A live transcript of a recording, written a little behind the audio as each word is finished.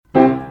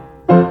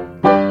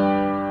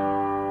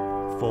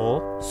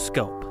Full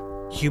Scope,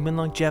 Human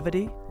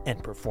Longevity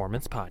and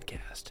Performance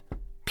Podcast.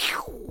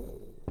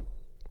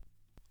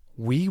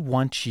 We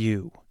want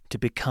you to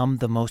become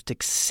the most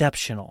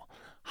exceptional,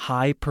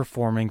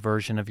 high-performing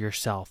version of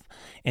yourself.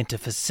 And to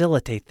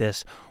facilitate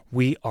this,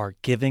 we are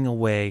giving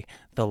away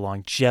the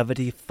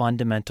Longevity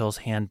Fundamentals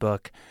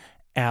Handbook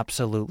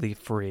absolutely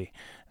free.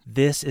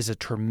 This is a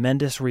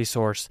tremendous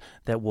resource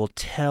that will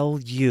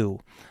tell you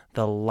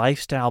the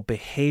lifestyle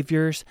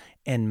behaviors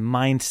and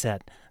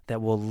mindset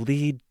that will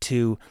lead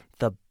to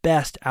the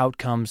best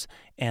outcomes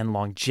and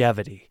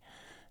longevity.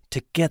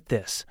 To get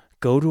this,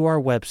 go to our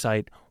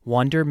website,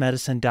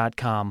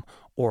 wondermedicine.com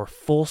or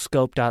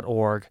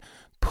fullscope.org,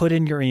 put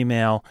in your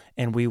email,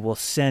 and we will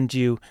send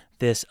you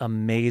this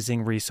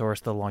amazing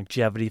resource, the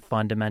Longevity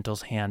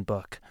Fundamentals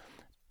Handbook.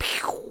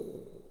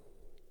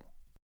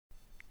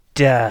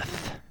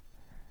 Death.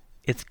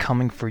 It's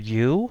coming for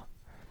you.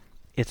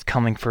 It's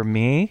coming for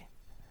me.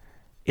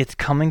 It's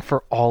coming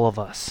for all of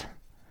us.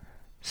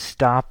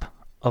 Stop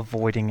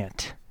avoiding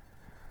it.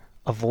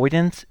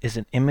 Avoidance is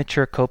an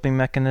immature coping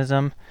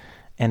mechanism,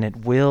 and it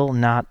will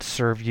not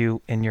serve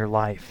you in your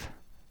life.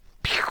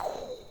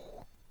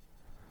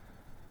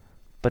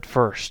 But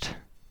first,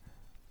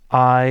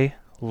 I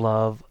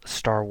love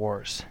Star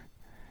Wars.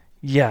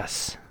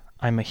 Yes,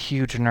 I'm a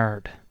huge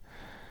nerd.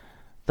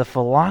 The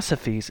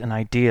philosophies and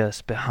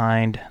ideas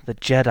behind the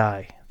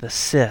Jedi, the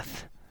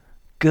Sith,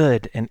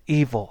 good and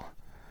evil,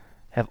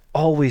 have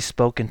always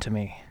spoken to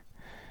me.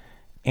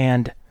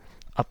 And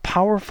a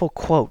powerful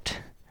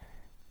quote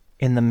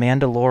in The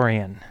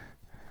Mandalorian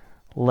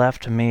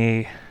left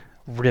me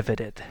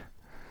riveted.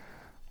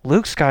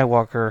 Luke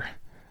Skywalker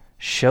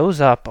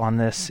shows up on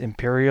this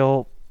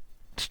Imperial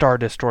Star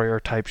Destroyer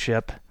type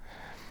ship.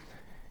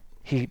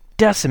 He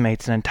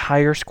decimates an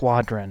entire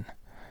squadron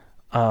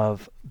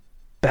of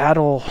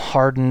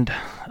battle-hardened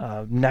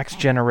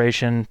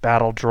next-generation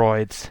battle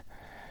droids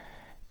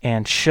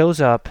and shows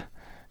up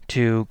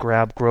to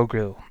grab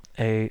Grogu,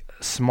 a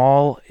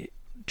small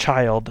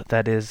child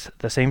that is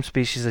the same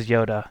species as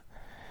Yoda,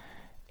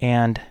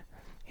 and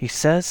he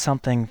says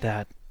something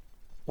that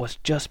was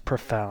just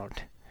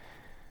profound.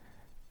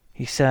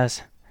 He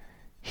says,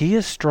 "He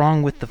is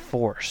strong with the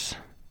Force,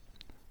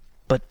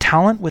 but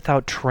talent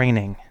without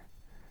training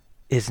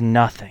is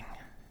nothing."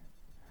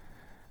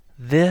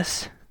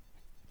 This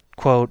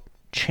quote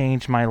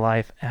changed my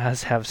life,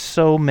 as have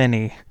so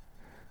many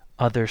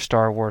other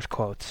Star Wars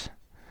quotes.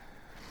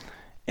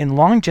 In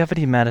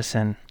longevity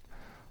medicine,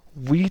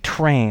 we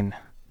train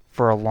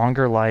for a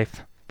longer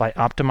life by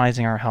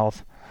optimizing our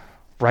health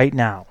right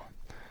now.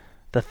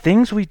 The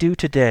things we do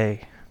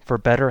today for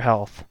better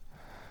health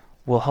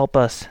will help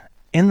us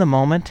in the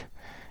moment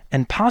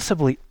and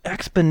possibly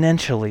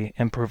exponentially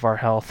improve our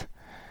health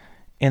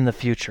in the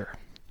future.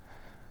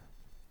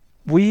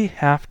 We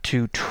have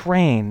to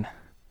train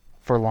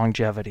for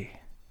longevity.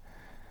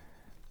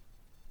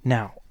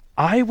 Now,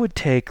 I would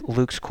take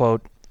Luke's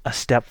quote a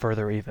step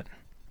further even,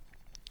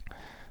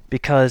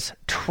 because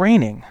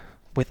training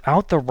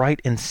without the right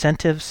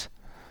incentives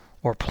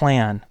or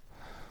plan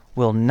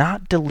will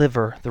not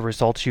deliver the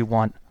results you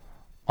want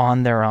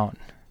on their own.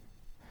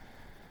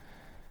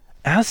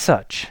 As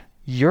such,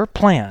 your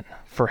plan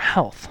for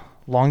health,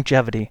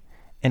 longevity,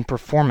 and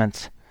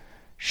performance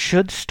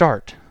should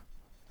start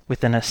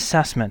with an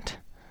assessment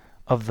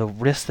of the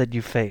risks that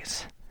you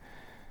face.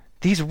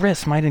 These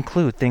risks might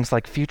include things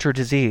like future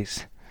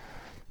disease,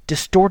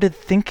 distorted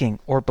thinking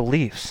or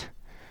beliefs,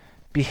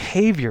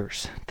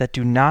 behaviors that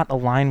do not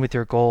align with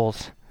your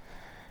goals,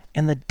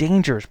 and the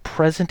dangers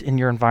present in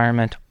your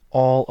environment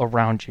all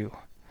around you.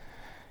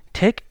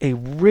 Take a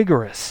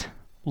rigorous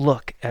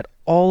look at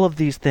all of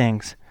these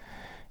things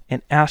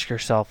and ask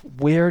yourself,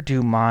 where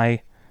do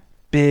my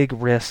big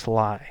risks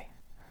lie?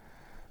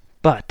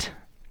 But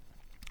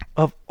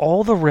of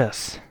all the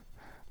risks,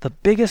 the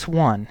biggest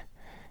one,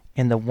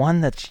 and the one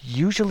that's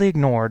usually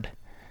ignored,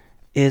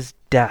 is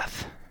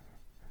death.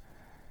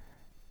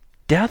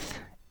 Death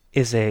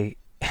is a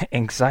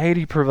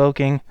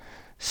anxiety-provoking,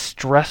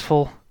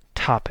 stressful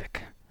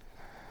topic.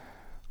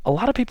 A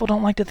lot of people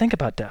don't like to think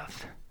about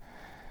death.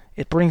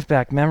 It brings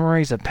back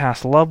memories of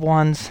past loved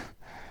ones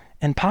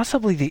and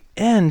possibly the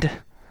end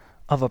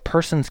of a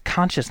person's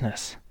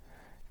consciousness,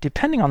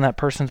 depending on that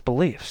person's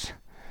beliefs.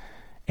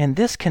 And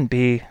this can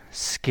be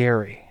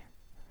scary.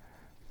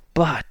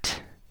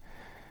 But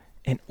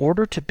in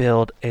order to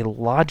build a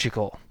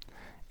logical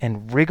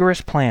and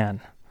rigorous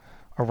plan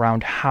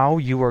around how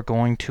you are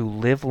going to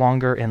live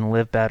longer and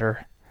live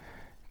better,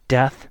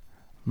 death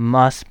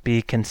must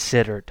be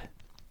considered.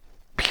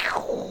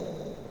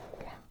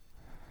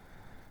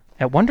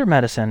 At Wonder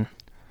Medicine,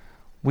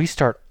 we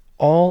start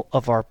all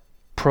of our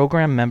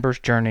program members'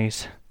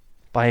 journeys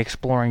by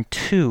exploring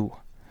two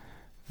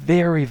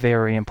very,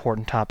 very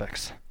important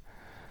topics.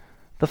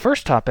 The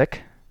first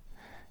topic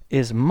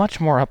is much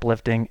more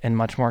uplifting and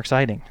much more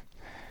exciting.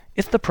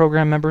 It's the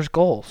program members'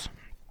 goals.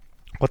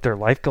 What their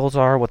life goals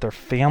are, what their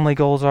family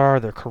goals are,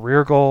 their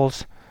career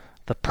goals,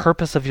 the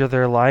purpose of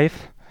their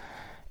life,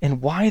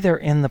 and why they're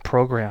in the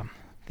program.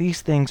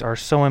 These things are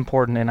so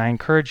important, and I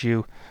encourage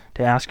you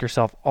to ask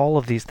yourself all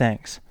of these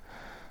things.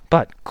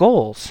 But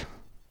goals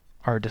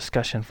are a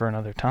discussion for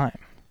another time,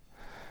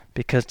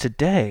 because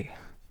today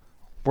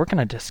we're going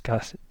to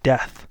discuss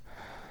death.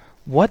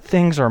 What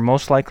things are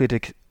most likely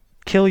to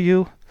kill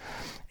you,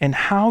 and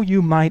how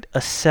you might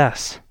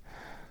assess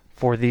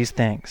for these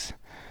things.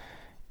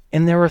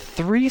 And there are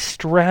 3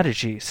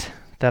 strategies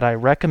that I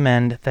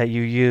recommend that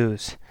you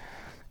use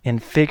in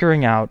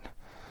figuring out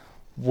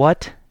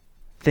what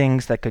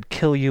things that could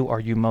kill you are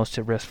you most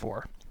at risk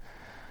for.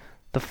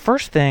 The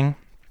first thing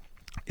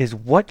is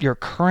what your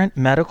current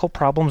medical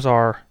problems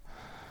are,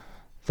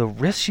 the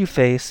risks you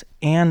face,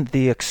 and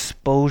the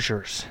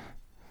exposures.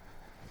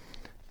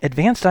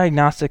 Advanced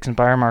diagnostics and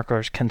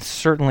biomarkers can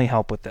certainly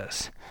help with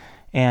this,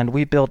 and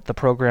we built the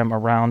program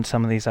around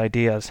some of these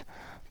ideas.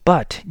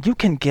 But you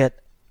can get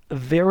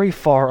very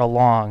far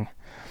along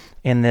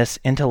in this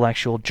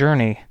intellectual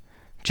journey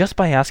just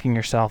by asking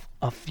yourself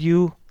a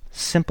few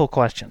simple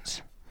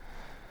questions.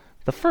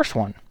 The first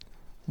one,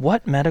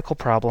 what medical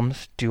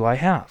problems do I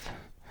have?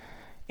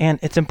 And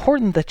it's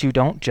important that you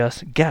don't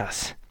just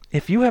guess.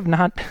 If you have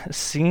not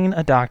seen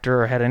a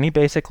doctor or had any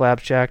basic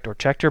labs checked or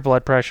checked your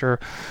blood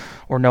pressure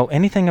or know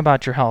anything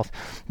about your health,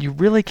 you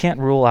really can't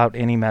rule out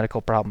any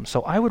medical problems.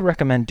 So I would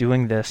recommend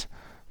doing this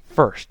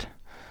first.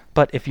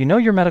 But if you know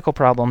your medical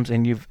problems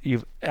and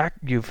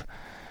you've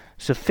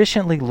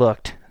sufficiently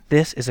looked,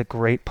 this is a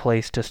great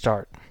place to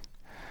start.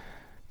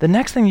 The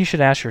next thing you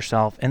should ask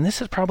yourself, and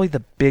this is probably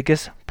the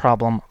biggest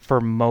problem for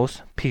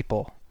most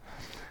people,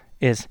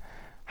 is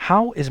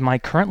how is my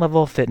current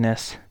level of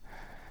fitness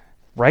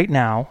right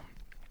now,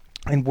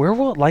 and where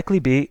will it likely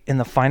be in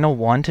the final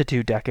 1 to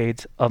 2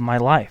 decades of my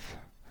life?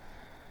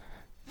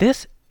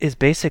 This is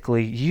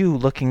basically you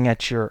looking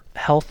at your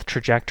health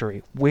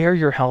trajectory, where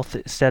your health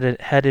is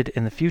headed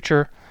in the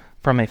future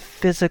from a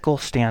physical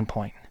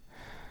standpoint.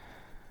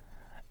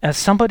 As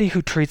somebody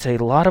who treats a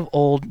lot of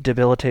old,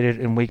 debilitated,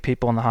 and weak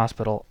people in the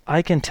hospital,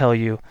 I can tell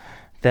you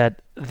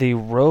that the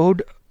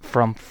road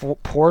from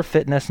poor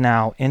fitness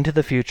now into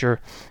the future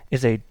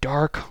is a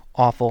dark,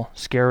 awful,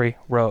 scary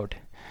road.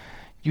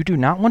 You do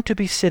not want to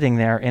be sitting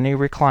there in a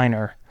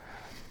recliner,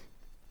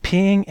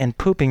 peeing and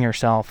pooping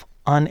yourself,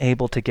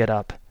 unable to get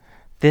up.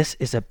 This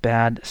is a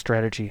bad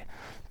strategy.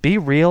 Be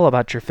real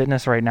about your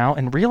fitness right now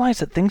and realize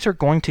that things are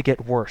going to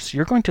get worse.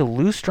 You're going to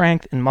lose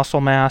strength and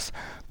muscle mass,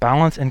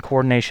 balance and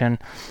coordination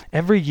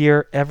every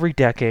year, every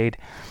decade,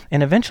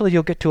 and eventually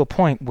you'll get to a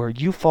point where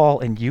you fall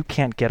and you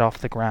can't get off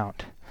the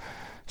ground.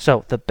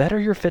 So the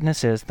better your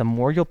fitness is, the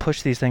more you'll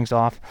push these things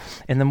off,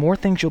 and the more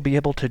things you'll be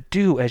able to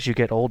do as you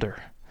get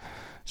older.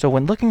 So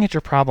when looking at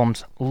your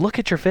problems, look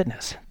at your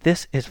fitness.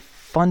 This is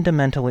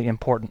fundamentally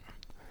important.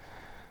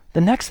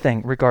 The next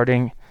thing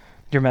regarding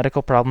your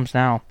medical problems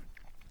now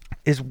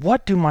is,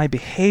 what do my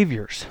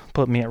behaviors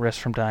put me at risk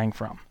from dying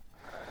from?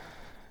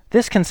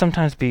 This can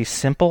sometimes be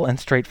simple and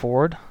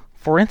straightforward.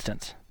 For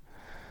instance,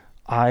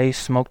 I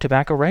smoke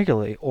tobacco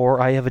regularly, or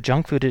I have a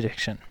junk food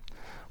addiction.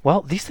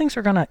 Well, these things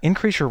are going to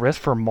increase your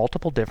risk for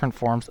multiple different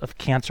forms of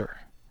cancer.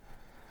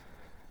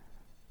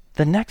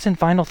 The next and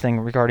final thing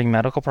regarding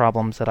medical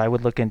problems that I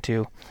would look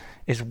into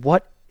is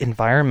what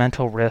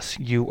environmental risks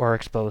you are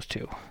exposed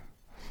to.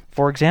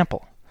 For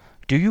example,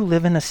 do you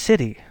live in a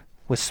city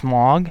with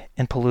smog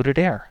and polluted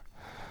air?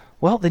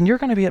 Well, then you're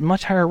going to be at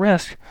much higher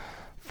risk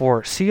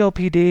for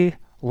COPD,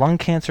 lung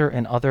cancer,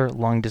 and other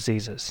lung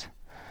diseases.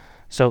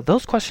 So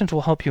those questions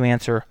will help you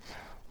answer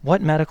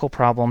what medical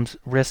problems,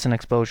 risks, and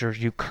exposures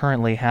you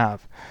currently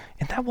have.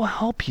 And that will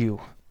help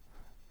you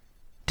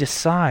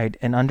decide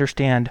and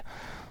understand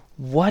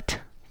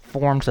what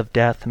forms of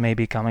death may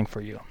be coming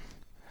for you.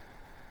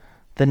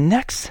 The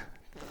next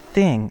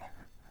thing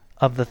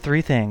of the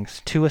 3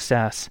 things to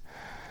assess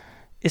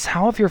is,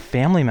 how have your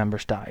family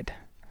members died?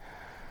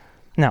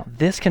 Now,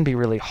 this can be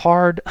really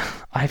hard.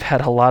 I've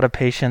had a lot of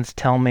patients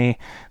tell me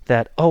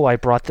that, I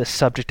brought this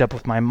subject up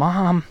with my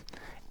mom,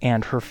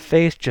 and her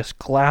face just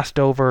glassed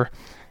over,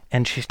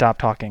 and she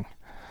stopped talking.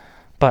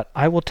 But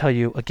I will tell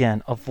you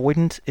again,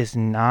 avoidance is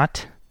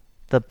not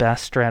the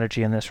best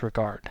strategy in this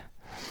regard.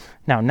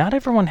 Now, not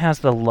everyone has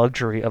the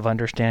luxury of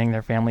understanding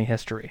their family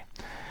history.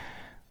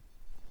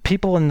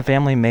 People in the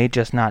family may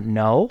just not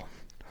know,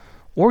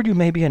 or you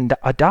may be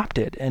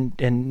adopted and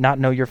not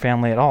know your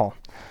family at all.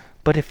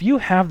 But if you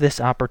have this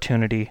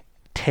opportunity,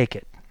 take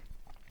it.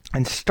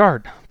 And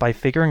start by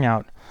figuring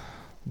out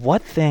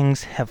what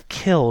things have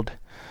killed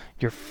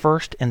your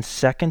 1st and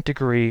 2nd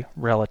degree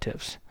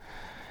relatives.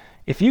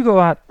 If you go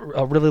out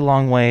a really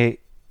long way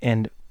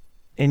in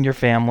your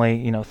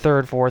family,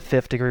 3rd, 4th,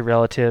 5th degree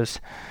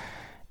relatives,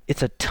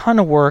 it's a ton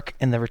of work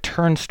and the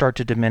returns start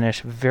to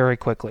diminish very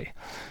quickly.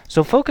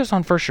 So focus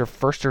on first your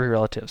 1st degree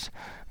relatives.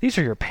 These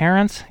are your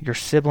parents, your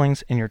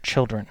siblings, and your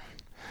children.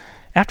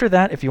 After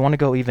that, if you want to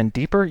go even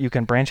deeper, you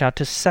can branch out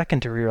to 2nd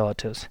degree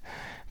relatives.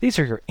 These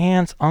are your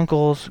aunts,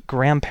 uncles,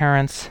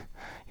 grandparents,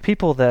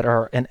 people that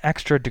are an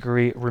extra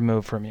degree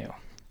removed from you.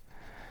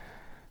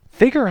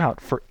 Figure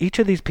out for each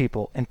of these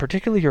people, and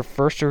particularly your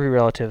 1st degree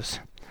relatives,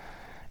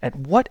 at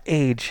what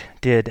age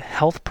did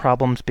health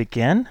problems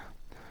begin,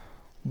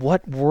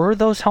 What were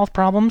those health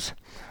problems?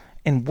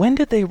 And when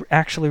did they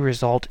actually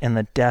result in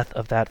the death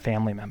of that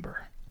family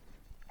member?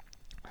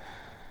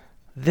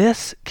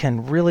 This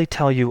can really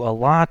tell you a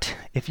lot.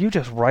 If you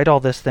just write all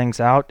these things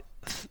out,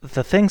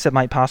 the things that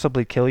might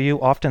possibly kill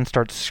you often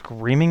start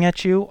screaming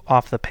at you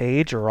off the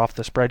page or off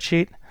the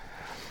spreadsheet.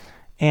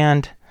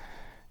 And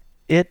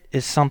it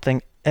is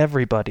something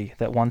everybody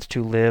that wants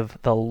to live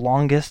the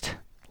longest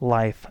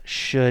life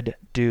should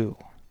do.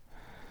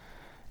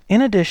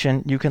 In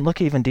addition, you can look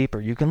even deeper.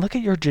 You can look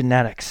at your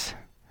genetics.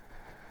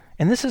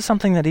 And this is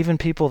something that even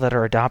people that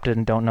are adopted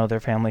and don't know their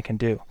family can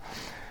do.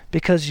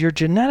 Because your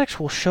genetics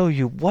will show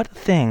you what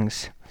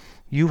things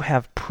you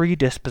have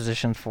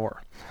predispositions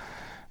for.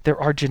 There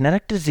are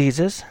genetic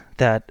diseases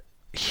that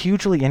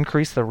hugely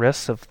increase the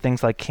risks of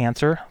things like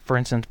cancer. For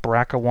instance,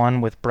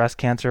 BRCA1 with breast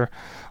cancer,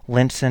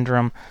 Lynch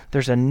syndrome.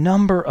 There's a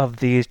number of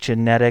these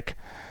genetic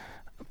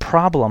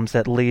problems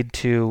that lead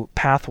to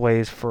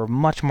pathways for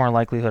much more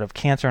likelihood of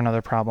cancer and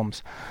other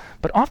problems.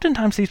 But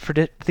oftentimes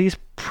these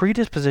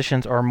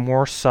predispositions are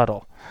more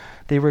subtle.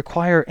 They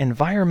require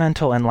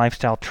environmental and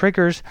lifestyle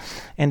triggers,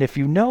 and if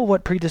you know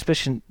what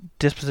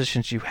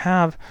predispositions you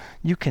have,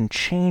 you can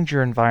change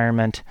your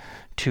environment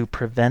to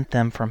prevent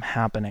them from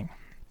happening.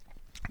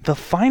 The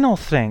final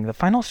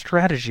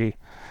strategy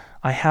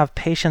I have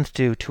patients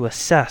do to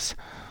assess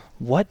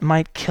what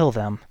might kill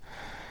them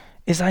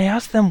is I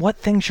ask them what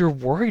things you're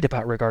worried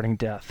about regarding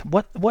death.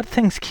 What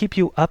things keep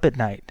you up at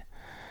night?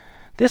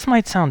 This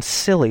might sound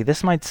silly.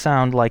 This might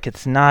sound like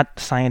it's not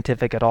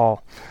scientific at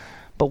all.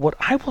 But what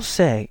I will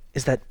say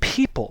is that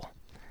people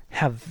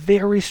have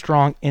very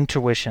strong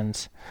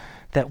intuitions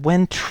that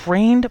when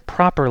trained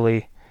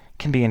properly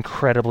can be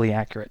incredibly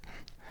accurate.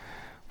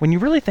 When you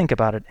really think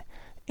about it,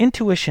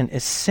 intuition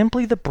is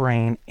simply the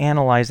brain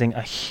analyzing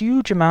a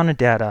huge amount of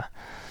data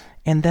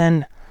and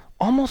then,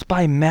 almost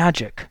by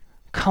magic,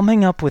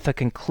 coming up with a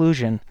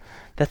conclusion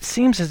that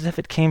seems as if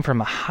it came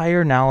from a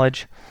higher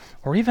knowledge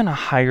or even a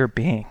higher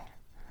being.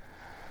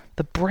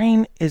 The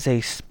brain is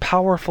a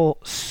powerful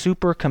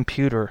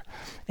supercomputer,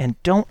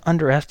 and don't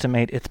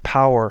underestimate its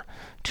power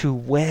to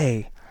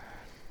weigh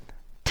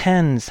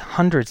tens,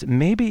 hundreds,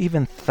 maybe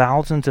even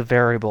thousands of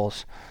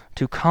variables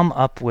to come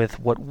up with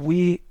what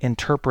we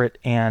interpret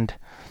and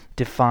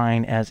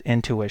define as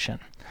intuition.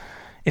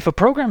 If a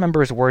program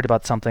member is worried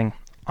about something,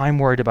 I'm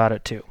worried about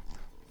it too.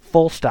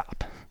 Full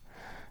stop.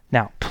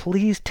 Now,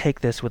 please take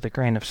this with a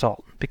grain of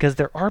salt, because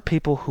there are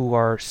people who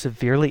are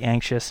severely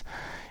anxious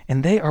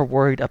and they are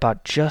worried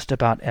about just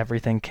about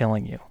everything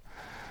killing you.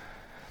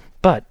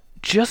 But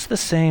just the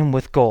same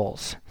with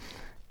goals.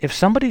 If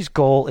somebody's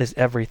goal is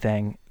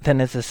everything,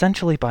 then it's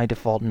essentially by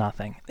default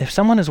nothing. If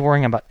someone is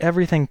worrying about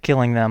everything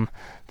killing them,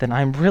 then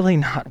I'm really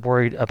not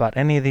worried about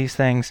any of these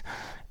things,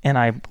 and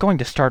I'm going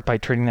to start by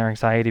treating their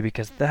anxiety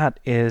because that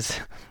is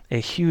a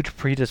huge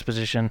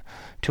predisposition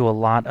to a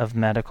lot of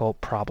medical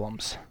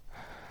problems.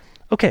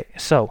 Okay,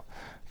 so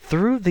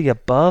through the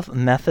above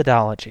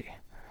methodology,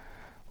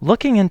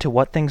 looking into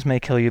what things may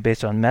kill you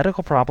based on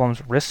medical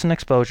problems, risks, and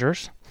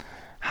exposures,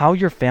 how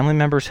your family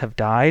members have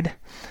died,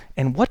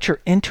 and what your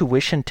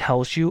intuition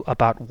tells you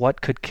about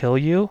what could kill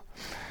you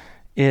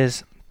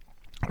is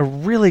a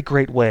really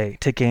great way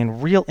to gain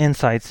real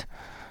insights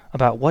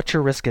about what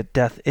your risk of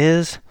death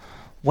is,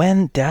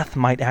 when death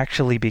might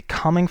actually be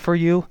coming for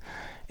you,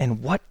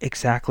 and what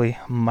exactly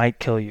might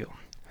kill you.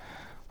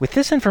 With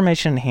this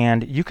information in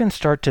hand, you can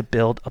start to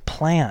build a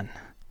plan.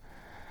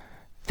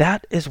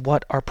 That is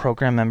what our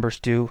program members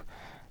do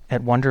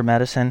at Wonder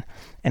Medicine,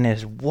 and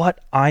is what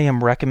I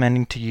am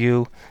recommending to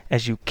you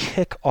as you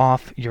kick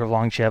off your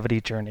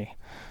longevity journey.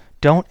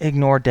 Don't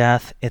ignore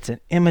death. It's an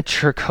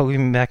immature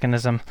coping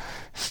mechanism.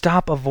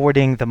 Stop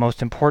avoiding the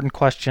most important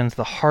questions,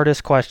 the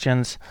hardest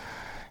questions,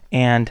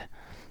 and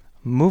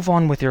move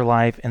on with your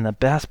life in the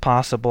best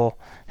possible,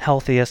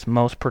 healthiest,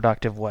 most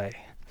productive way.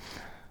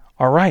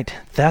 All right,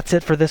 that's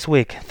it for this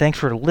week. Thanks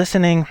for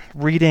listening,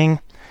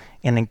 reading,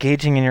 and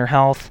engaging in your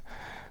health.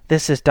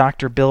 This is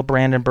Dr. Bill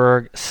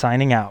Brandenburg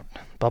signing out.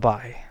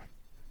 Bye-bye.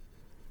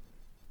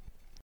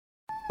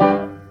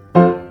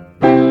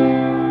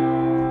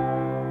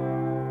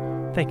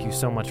 Thank you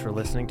so much for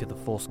listening to the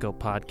Full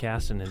Scope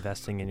Podcast and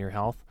investing in your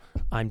health.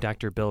 I'm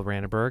Dr. Bill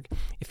Brandenburg.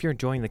 If you're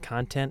enjoying the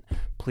content,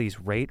 please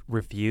rate,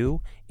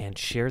 review, and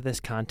share this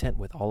content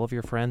with all of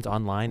your friends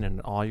online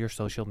and on all your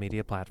social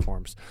media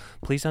platforms.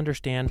 Please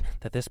understand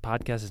that this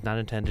podcast is not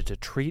intended to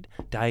treat,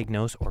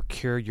 diagnose, or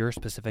cure your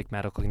specific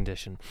medical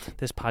condition.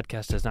 This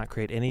podcast does not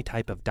create any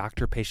type of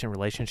doctor-patient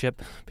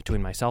relationship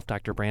between myself,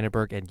 Dr.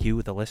 Brandenburg, and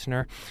you, the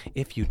listener.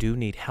 If you do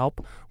need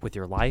help with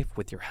your life,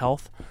 with your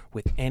health,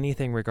 with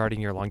anything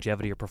regarding your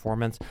longevity or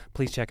performance,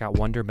 please check out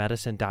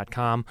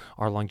wondermedicine.com.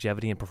 Our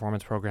longevity and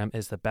performance program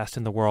is the best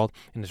in the world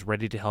and is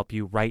ready to help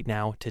you right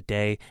now,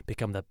 today,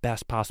 become the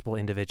best possible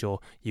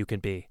individual you can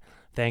be.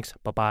 Thanks.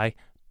 Bye-bye.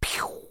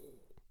 Pew.